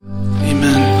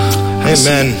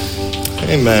Amen.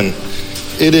 Amen.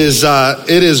 It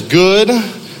is good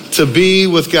to be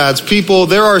with God's people.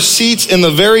 There are seats in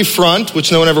the very front, which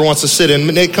no one ever wants to sit in.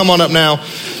 Nate, come on up now.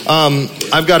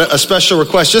 I've got a special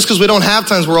request. Just because we don't have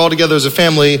times we're all together as a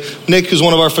family, Nick, who's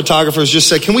one of our photographers, just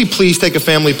said, can we please take a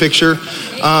family picture?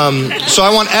 So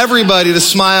I want everybody to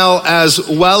smile as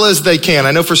well as they can.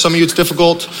 I know for some of you it's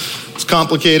difficult. It's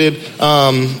complicated.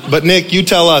 But Nick, you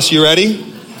tell us. You ready?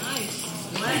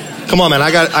 Come on, man.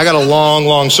 I got a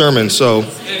long sermon, so. No,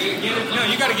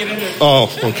 you got to get in there.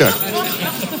 Oh, okay.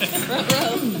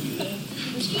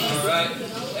 All right.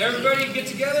 Everybody get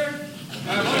together.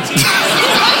 All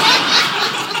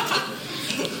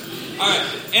right.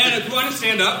 And if you want to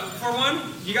stand up for one,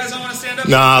 you guys don't want to stand up?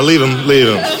 Nah, leave him.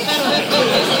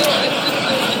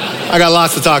 I got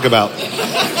lots to talk about.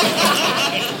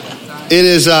 It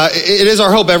is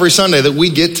our hope every Sunday that we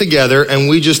get together and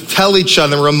we just tell each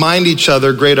other, remind each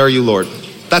other, great are you, Lord.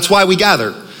 That's why we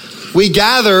gather. We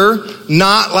gather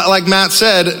not, like Matt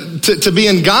said, to be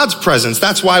in God's presence.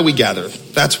 That's why we gather.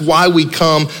 That's why we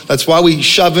come. That's why we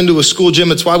shove into a school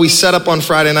gym. It's why we set up on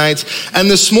Friday nights. And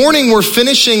this morning, we're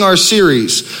finishing our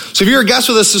series. So if you're a guest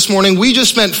with us this morning, we just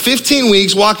spent 15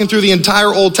 weeks walking through the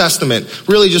entire Old Testament,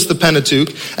 really just the Pentateuch.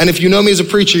 And if you know me as a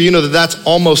preacher, you know that that's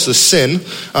almost a sin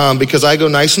because I go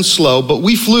nice and slow. But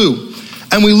we flew.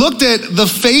 And we looked at the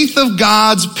faith of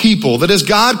God's people. That is,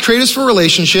 God created us for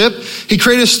relationship. He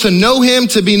created us to know him,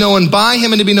 to be known by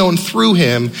him, and to be known through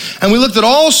him. And we looked at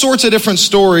all sorts of different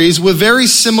stories with very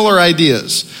similar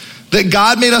ideas. That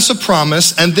God made us a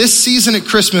promise, and this season at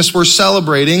Christmas, we're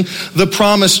celebrating the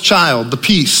promised child, the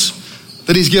peace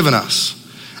that he's given us.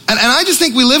 And I just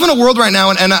think we live in a world right now,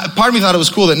 and part of me thought it was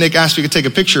cool that Nick asked me to take a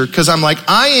picture, because I'm like,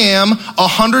 I am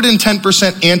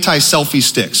 110% anti-selfie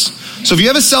sticks. So if you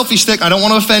have a selfie stick, I don't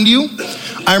want to offend you.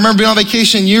 I remember being on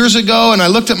vacation years ago, and I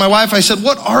looked at my wife, I said,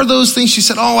 what are those things? She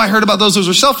said, oh, I heard about those. Those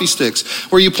are selfie sticks,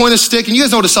 where you point a stick, and you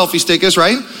guys know what a selfie stick is,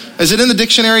 right? Is it in the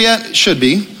dictionary yet? It should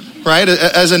be, right?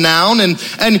 As a noun. And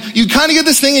you kind of get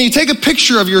this thing, and you take a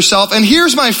picture of yourself, and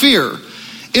here's my fear.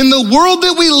 In the world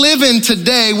that we live in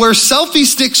today, where selfie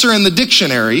sticks are in the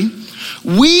dictionary,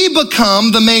 we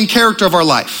become the main character of our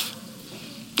life.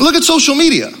 Look at social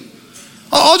media.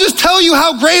 I'll just tell you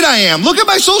how great I am. Look at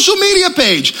my social media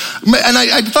page. And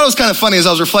I thought it was kind of funny as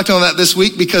I was reflecting on that this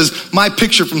week, because my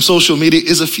picture from social media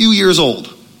is a few years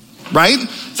old, right?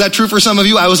 Is that true for some of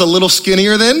you? I was a little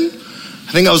skinnier then.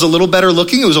 I think I was a little better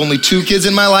looking. It was only 2 kids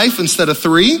in my life instead of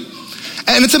 3.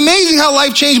 And it's amazing how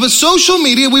life changed, but social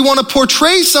media, we want to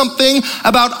portray something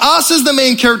about us as the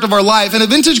main character of our life. And at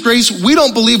Vintage Grace, we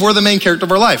don't believe we're the main character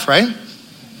of our life, right?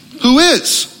 Who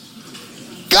is?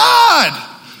 God!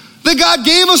 That God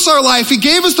gave us our life, he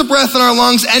gave us the breath in our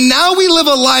lungs, and now we live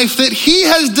a life that he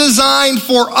has designed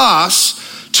for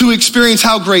us to experience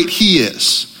how great he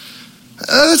is.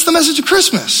 That's the message of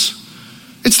Christmas.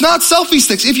 It's not selfie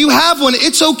sticks. If you have one,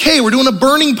 it's okay. We're doing a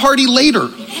burning party later.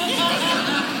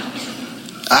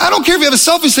 I don't care if you have a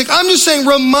selfie stick. I'm just saying,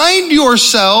 remind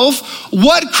yourself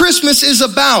what Christmas is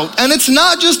about. And it's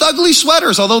not just ugly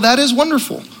sweaters, although that is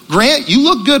wonderful. Grant, you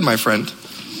look good, my friend.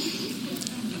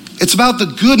 It's about the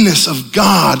goodness of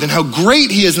God and how great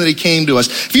he is that he came to us.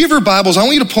 If you have your Bibles, I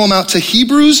want you to pull them out to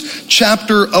Hebrews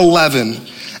chapter 11.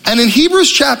 And in Hebrews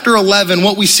chapter 11,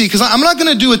 what we see, because I'm not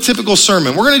going to do a typical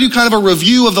sermon. We're going to do kind of a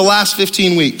review of the last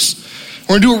 15 weeks.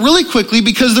 We're going to do it really quickly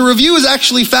because the review is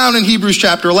actually found in Hebrews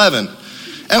chapter 11.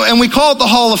 And we call it the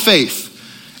Hall of Faith.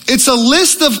 It's a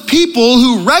list of people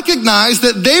who recognize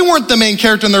that they weren't the main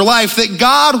character in their life, that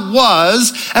God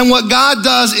was, and what God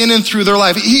does in and through their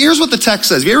life. Here's what the text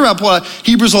says. If you ever pull out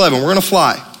Hebrews 11, we're going to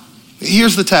fly.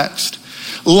 Here's the text.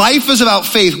 Life is about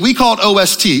faith. We call it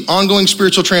OST, ongoing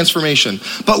spiritual transformation.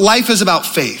 But life is about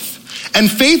faith.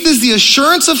 And faith is the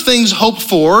assurance of things hoped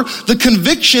for, the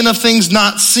conviction of things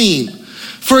not seen.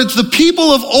 For it's the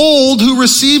people of old who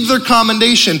received their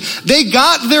commendation. They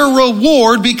got their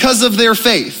reward because of their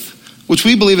faith, which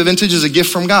we believe at Vintage is a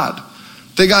gift from God.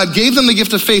 That God gave them the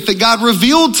gift of faith, that God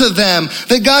revealed to them,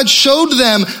 that God showed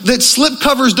them that slip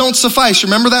covers don't suffice.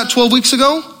 Remember that 12 weeks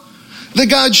ago? That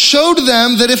God showed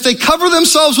them that if they cover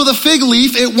themselves with a fig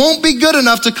leaf, it won't be good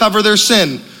enough to cover their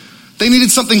sin. They needed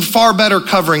something far better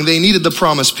covering. They needed the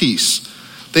promised peace.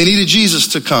 They needed Jesus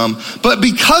to come. But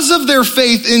because of their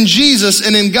faith in Jesus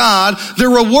and in God, their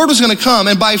reward was going to come.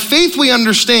 And by faith, we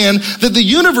understand that the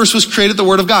universe was created, the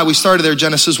word of God. We started there,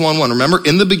 Genesis 1:1. Remember,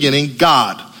 in the beginning,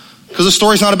 God. Because the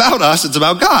story's not about us, it's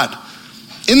about God.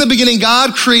 In the beginning,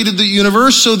 God created the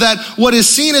universe so that what is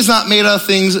seen is not made of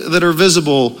things that are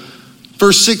visible.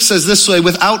 Verse 6 says this way,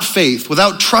 without faith,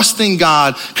 without trusting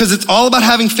God, because it's all about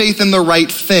having faith in the right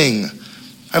thing.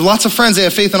 I have lots of friends, they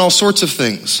have faith in all sorts of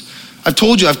things. I've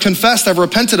told you, I've confessed, I've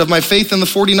repented of my faith in the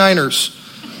 49ers.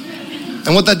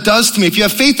 And what that does to me, if you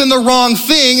have faith in the wrong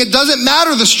thing, it doesn't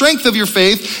matter the strength of your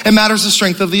faith, it matters the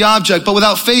strength of the object. But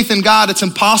without faith in God, it's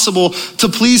impossible to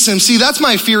please him. See, that's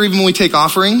my fear even when we take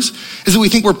offerings, is that we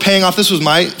think we're paying off. This was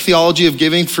my theology of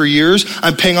giving for years.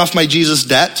 I'm paying off my Jesus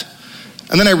debt.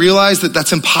 And then I realized that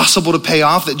that's impossible to pay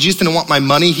off, that Jesus didn't want my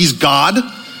money. He's God.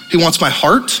 He wants my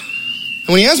heart.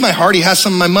 And when he has my heart, he has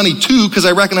some of my money too, because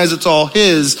I recognize it's all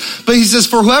his. But he says,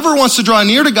 for whoever wants to draw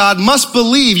near to God must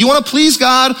believe. You want to please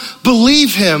God?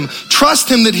 Believe him. Trust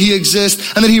him that he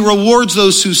exists and that he rewards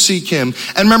those who seek him.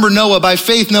 And remember Noah, by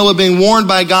faith, Noah being warned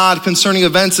by God concerning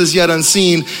events as yet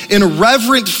unseen, in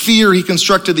reverent fear he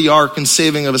constructed the ark in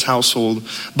saving of his household.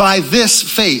 By this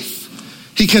faith,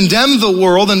 he condemned the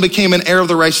world and became an heir of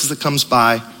the righteousness that comes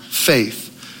by faith.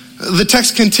 The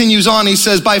text continues on. He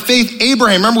says, by faith,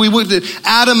 Abraham. Remember, we went to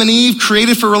Adam and Eve,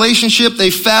 created for relationship.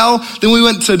 They fell. Then we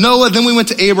went to Noah. Then we went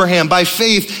to Abraham. By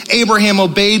faith, Abraham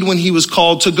obeyed when he was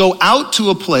called to go out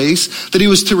to a place that he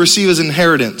was to receive as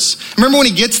inheritance. Remember when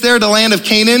he gets there, the land of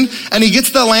Canaan, and he gets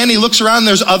to the land, he looks around, and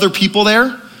there's other people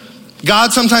there.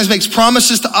 God sometimes makes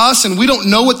promises to us, and we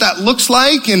don't know what that looks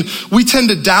like, and we tend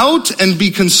to doubt and be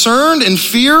concerned and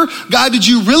fear. God, did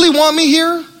you really want me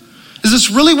here? Is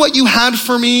this really what you had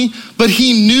for me? But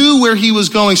he knew where he was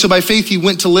going. So by faith, he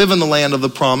went to live in the land of the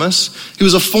promise. He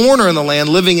was a foreigner in the land,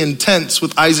 living in tents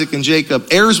with Isaac and Jacob,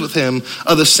 heirs with him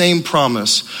of the same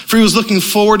promise. For he was looking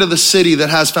forward to the city that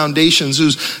has foundations,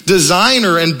 whose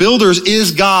designer and builders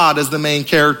is God as the main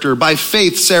character. By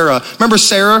faith, Sarah. Remember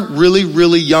Sarah? Really,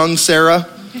 really young Sarah?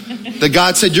 That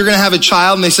God said, you're going to have a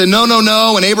child. And they said, no.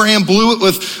 And Abraham blew it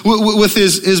with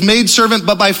his maidservant.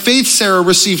 But by faith, Sarah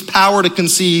received power to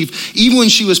conceive, even when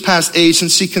she was past age,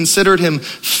 since she considered him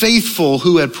faithful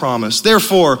who had promised.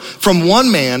 Therefore, from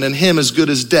one man, and him as good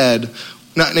as dead.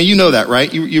 Now you know that,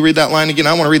 right? You read that line again.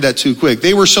 I want to read that too quick.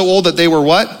 They were so old that they were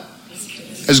what?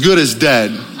 As good as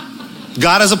dead.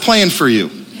 God has a plan for you.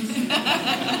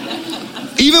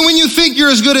 Even when you think you're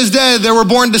as good as dead, there were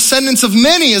born descendants of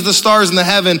many as the stars in the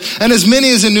heaven, and as many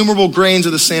as innumerable grains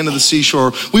of the sand of the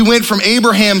seashore. We went from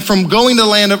Abraham, from going to the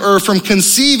land of Ur, from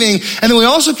conceiving, and then we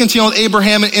also continue with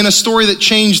Abraham in a story that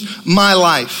changed my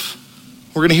life.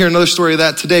 We're going to hear another story of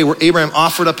that today, where Abraham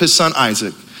offered up his son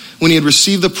Isaac. When he had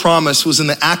received the promise, was in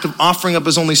the act of offering up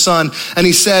his only son, and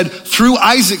he said, through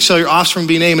Isaac shall your offspring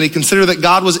be named. And he considered that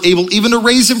God was able even to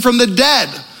raise him from the dead,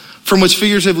 from which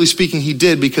figuratively speaking he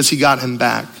did, because he got him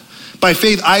back. By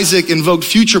faith, Isaac invoked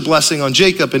future blessing on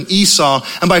Jacob and Esau.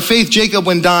 And by faith, Jacob,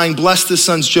 when dying, blessed his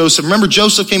sons Joseph. Remember,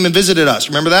 Joseph came and visited us.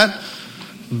 Remember that?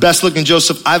 Best looking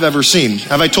Joseph I've ever seen.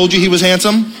 Have I told you he was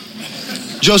handsome?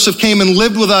 Joseph came and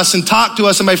lived with us and talked to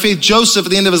us. And by faith, Joseph, at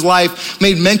the end of his life,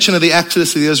 made mention of the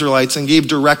exodus of the Israelites and gave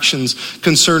directions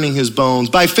concerning his bones.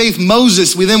 By faith,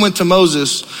 Moses, we then went to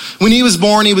Moses. When he was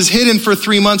born, he was hidden for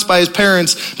 3 months by his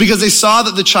parents because they saw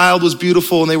that the child was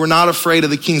beautiful and they were not afraid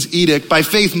of the king's edict. By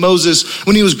faith, Moses,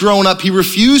 when he was grown up, he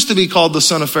refused to be called the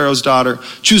son of Pharaoh's daughter,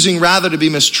 choosing rather to be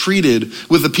mistreated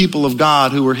with the people of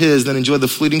God who were his than enjoy the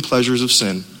fleeting pleasures of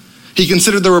sin. He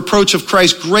considered the reproach of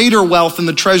Christ greater wealth than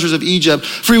the treasures of Egypt,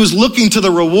 for he was looking to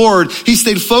the reward. He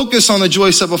stayed focused on the joy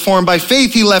set before him. By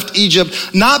faith he left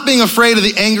Egypt, not being afraid of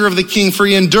the anger of the king, for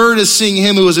he endured as seeing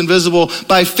him who was invisible.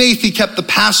 By faith he kept the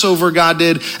Passover, God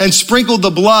did, and sprinkled the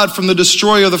blood from the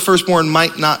destroyer of the firstborn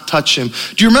might not touch him.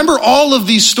 Do you remember all of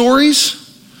these stories?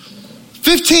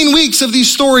 15 weeks of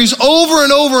these stories over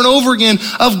and over and over again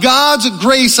of God's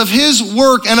grace, of his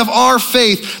work, and of our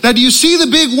faith. Now, do you see the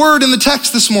big word in the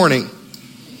text this morning?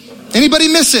 Anybody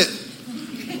miss it?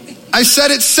 I said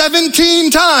it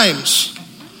 17 times.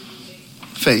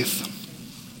 Faith.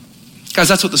 Guys,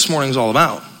 that's what this morning is all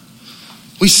about.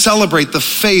 We celebrate the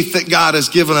faith that God has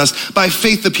given us. By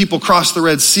faith, the people crossed the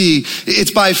Red Sea. It's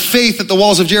by faith that the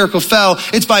walls of Jericho fell.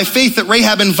 It's by faith that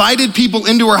Rahab invited people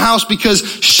into her house because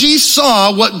she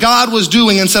saw what God was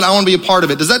doing and said, I want to be a part of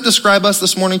it. Does that describe us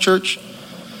this morning, church?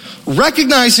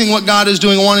 Recognizing what God is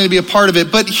doing and wanting to be a part of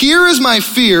it. But here is my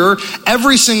fear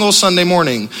every single Sunday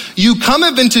morning. You come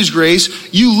at Vintage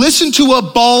Grace, you listen to a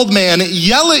bald man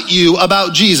yell at you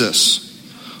about Jesus.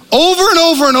 Over and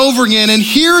over and over again, and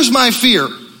here's my fear.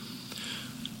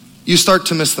 You start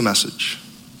to miss the message.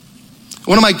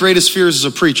 One of my greatest fears as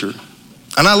a preacher,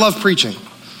 and I love preaching,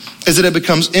 is that it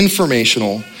becomes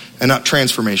informational and not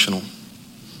transformational.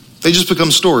 They just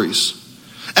become stories.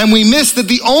 And we miss that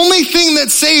the only thing that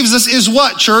saves us is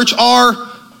what, church? Our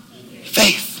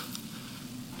faith.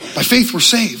 By faith we're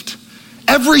saved.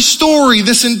 Every story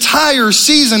this entire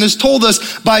season has told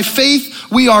us by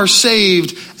faith we are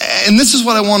saved. And this is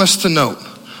what I want us to note.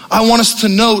 I want us to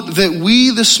note that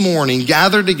we this morning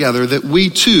gather together, that we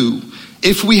too,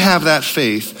 if we have that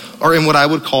faith, are in what I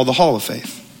would call the hall of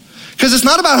faith. Because it's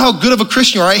not about how good of a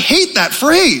Christian you are. I hate that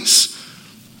phrase.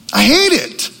 I hate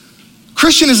it.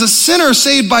 Christian is a sinner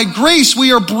saved by grace.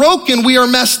 We are broken. We are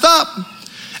messed up.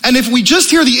 And if we just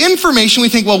hear the information, we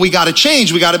think, well, we got to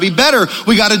change. We got to be better.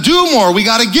 We got to do more. We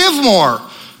got to give more.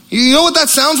 You know what that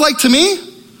sounds like to me?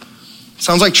 It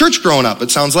sounds like church growing up. It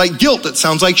sounds like guilt. It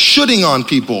sounds like shoulding on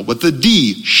people with the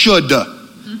D, should.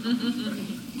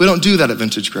 We don't do that at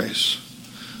Vintage Grace.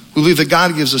 We believe that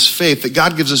God gives us faith, that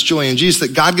God gives us joy in Jesus,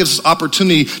 that God gives us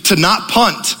opportunity to not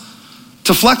punt,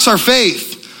 to flex our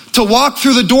faith, to walk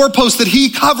through the doorpost that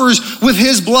he covers with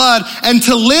his blood, and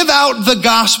to live out the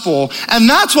gospel. And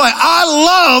that's why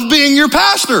I love being your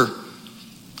pastor.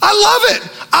 I love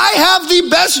it. I have the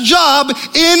best job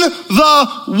in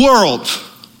the world.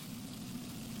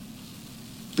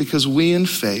 Because we in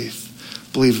faith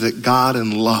believe that God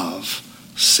in love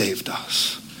saved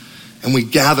us. And we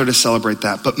gather to celebrate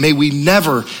that. But may we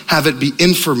never have it be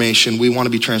information. We want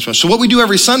to be transformed. So what we do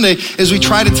every Sunday is we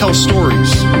try to tell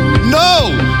stories.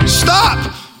 No,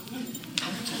 stop.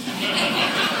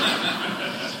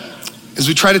 Is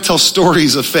we try to tell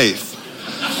stories of faith.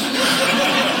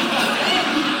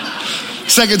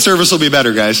 Second service will be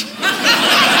better, guys.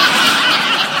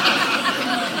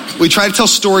 We try to tell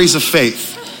stories of faith.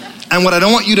 And what I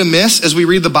don't want you to miss as we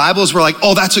read the Bible is we're like,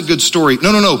 oh, that's a good story.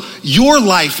 No. Your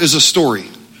life is a story.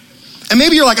 And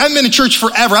maybe you're like, I've been in church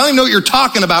forever. I don't even know what you're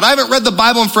talking about. I haven't read the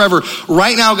Bible in forever.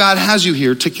 Right now, God has you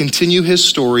here to continue his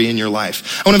story in your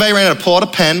life. I want to invite you right now to pull out a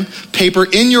pen, paper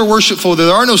in your worship folder.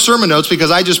 There are no sermon notes because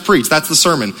I just preached. That's the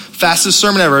sermon. Fastest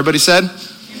sermon ever. Everybody said?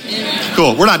 Yeah.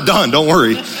 Cool. We're not done. Don't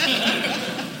worry.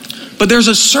 But there's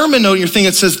a sermon note in your thing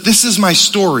that says, this is my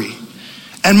story.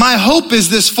 And my hope is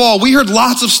this fall, we heard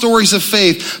lots of stories of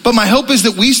faith, but my hope is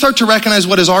that we start to recognize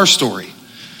what is our story.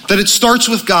 That it starts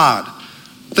with God.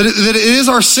 That it is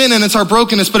our sin and it's our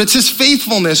brokenness, but it's his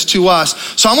faithfulness to us.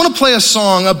 So I want to play a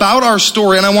song about our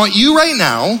story, and I want you right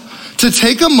now to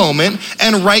take a moment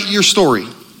and write your story.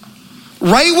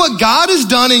 Write what God has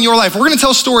done in your life. We're going to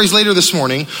tell stories later this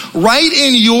morning. Write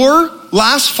in your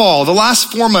last fall, the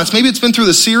last 4 months. Maybe it's been through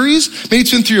the series. Maybe it's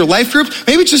been through your life group.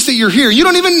 Maybe it's just that you're here. You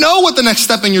don't even know what the next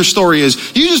step in your story is.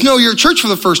 You just know you're at church for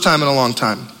the first time in a long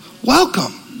time.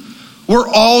 Welcome. We're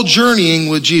all journeying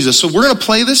with Jesus. So we're going to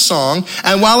play this song.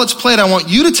 And while it's played, I want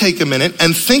you to take a minute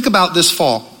and think about this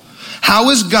fall.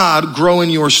 How is God growing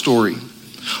your story?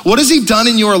 What has he done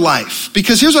in your life?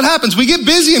 Because here's what happens. We get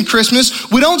busy in Christmas.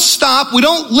 We don't stop. We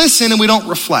don't listen, and we don't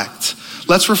reflect.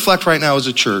 Let's reflect right now as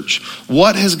a church.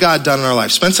 What has God done in our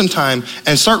life? Spend some time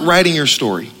and start writing your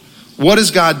story. What has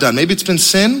God done? Maybe it's been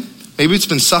sin. Maybe it's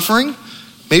been suffering.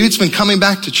 Maybe it's been coming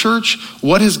back to church.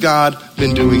 What has God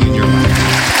been doing in your life?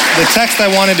 The text I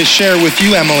wanted to share with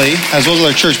you, Emily, as well as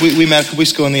our church, we met a couple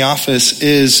weeks ago in the office,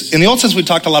 is in the Old Testament, we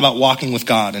talked a lot about walking with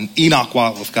God, and Enoch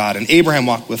walked with God, and Abraham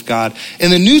walked with God.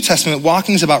 In the New Testament,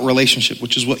 walking is about relationship,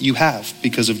 which is what you have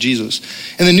because of Jesus.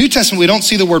 In the New Testament, we don't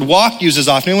see the word walk used as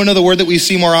often. Anyone know the word that we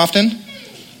see more often?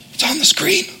 It's on the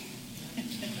screen.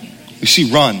 We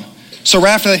see run. So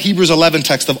right after that Hebrews 11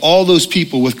 text of all those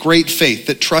people with great faith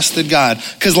that trusted God,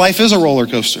 because life is a roller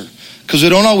coaster. Because we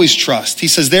don't always trust. He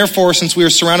says, therefore, since we are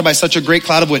surrounded by such a great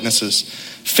cloud of witnesses,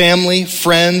 family,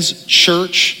 friends,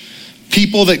 church,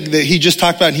 people that he just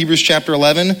talked about in Hebrews chapter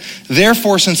 11,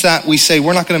 therefore, since that, we say,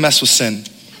 we're not going to mess with sin.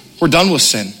 We're done with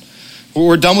sin.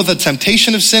 We're done with the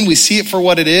temptation of sin. We see it for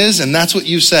what it is, and that's what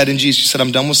you said in Jesus. You said,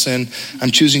 I'm done with sin.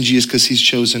 I'm choosing Jesus because he's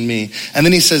chosen me. And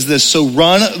then he says this, so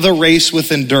run the race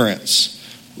with endurance.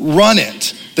 Run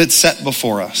it that's set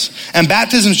before us. And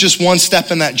baptism is just one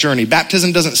step in that journey.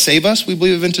 Baptism doesn't save us, we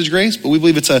believe, at Vintage Grace, but we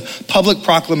believe it's a public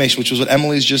proclamation, which is what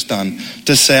Emily's just done,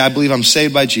 to say, I believe I'm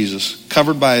saved by Jesus,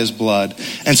 covered by his blood.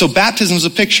 And so baptism is a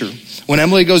picture. When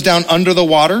Emily goes down under the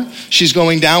water, she's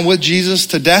going down with Jesus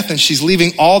to death, and she's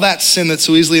leaving all that sin that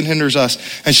so easily hinders us,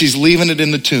 and she's leaving it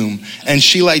in the tomb. And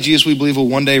she, like Jesus, we believe, will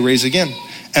one day raise again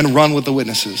and run with the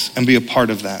witnesses and be a part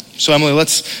of that. So Emily,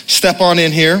 let's step on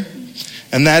in here.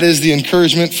 And that is the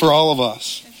encouragement for all of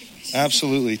us.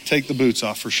 Absolutely. Take the boots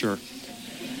off for sure.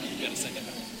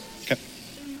 Okay.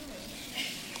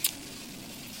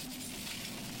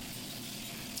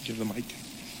 Give the mic.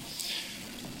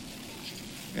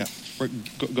 Yeah.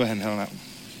 Go ahead and handle that.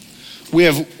 We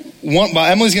have one,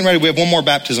 while Emily's getting ready, we have one more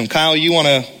baptism. Kyle, you want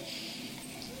to?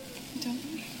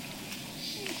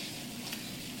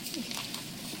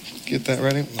 Get that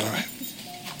ready? All right.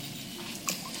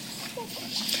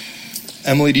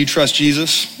 Emily, do you trust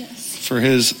Jesus? Yes. For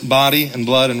his body and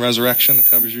blood and resurrection that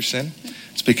covers your sin?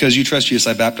 It's because you trust Jesus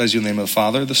I baptize you in the name of the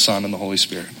Father, the Son, and the Holy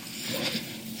Spirit.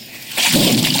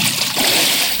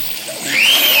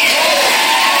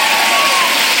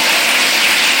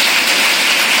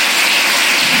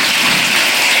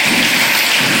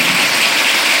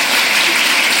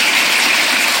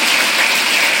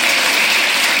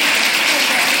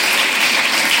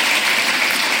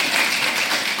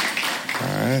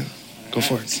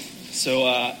 Go for it. So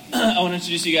I want to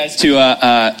introduce you guys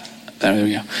to there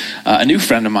we go. A new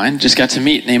friend of mine just got to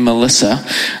meet named Melissa,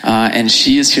 and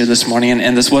she is here this morning.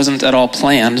 And this wasn't at all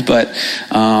planned, but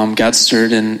God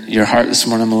stirred in your heart this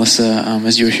morning, Melissa,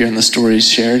 as you were hearing the stories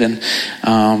shared, and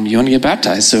you want to get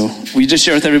baptized. So will you just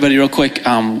share with everybody real quick,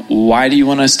 why do you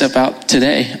want to step out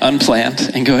today,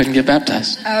 unplanned, and go ahead and get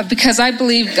baptized? Because I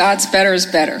believe God's better is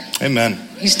better. Amen.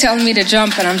 He's telling me to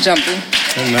jump, and I'm jumping.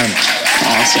 Amen.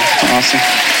 Awesome.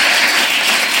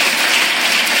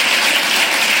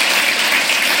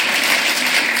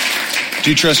 Do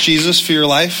you trust Jesus for your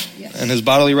life? Yes. And his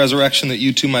bodily resurrection that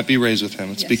you too might be raised with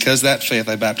him? It's Yes. because of that faith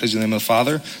I baptize you in the name of the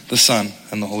Father, the Son,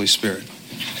 and the Holy Spirit.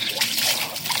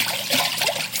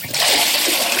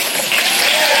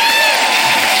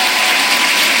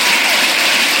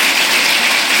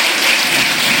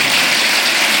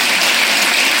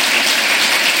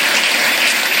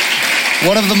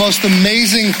 One of the most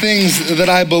amazing things that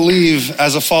I believe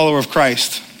as a follower of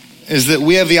Christ is that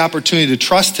we have the opportunity to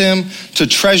trust him, to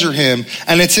treasure him,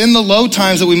 and it's in the low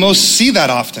times that we most see that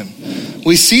often.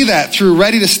 We see that through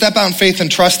ready to step out in faith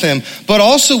and trust him, but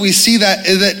also we see that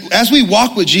as we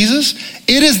walk with Jesus,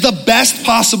 it is the best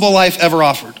possible life ever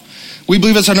offered. We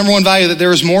believe it's our number one value, that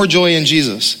there is more joy in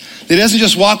Jesus. That he doesn't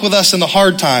just walk with us in the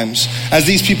hard times, as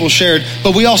these people shared,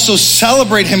 but we also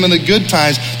celebrate him in the good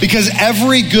times, because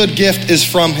every good gift is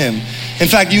from him. In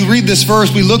fact, you read this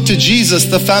verse, we look to Jesus,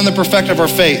 the founder and perfecter of our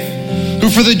faith, who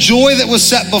for the joy that was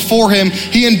set before him,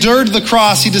 he endured the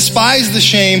cross, he despised the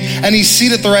shame, and he's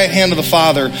seated at the right hand of the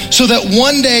Father, so that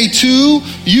one day too,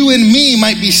 you and me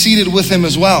might be seated with him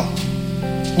as well.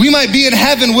 We might be in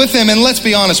heaven with him, and let's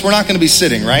be honest, we're not going to be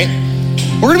sitting, right?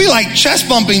 We're going to be like chest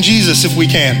bumping Jesus if we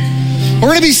can. We're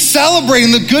going to be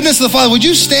celebrating the goodness of the Father. Would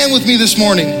you stand with me this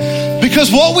morning?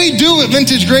 Because what we do at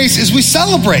Vintage Grace is we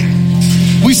celebrate.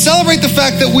 We celebrate the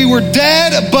fact that we were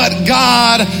dead, but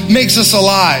God makes us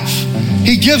alive.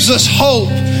 He gives us hope.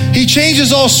 He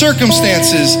changes all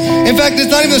circumstances. In fact, it's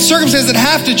not even the circumstances that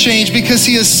have to change, because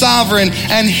he is sovereign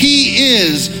and he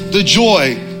is the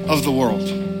joy of the world.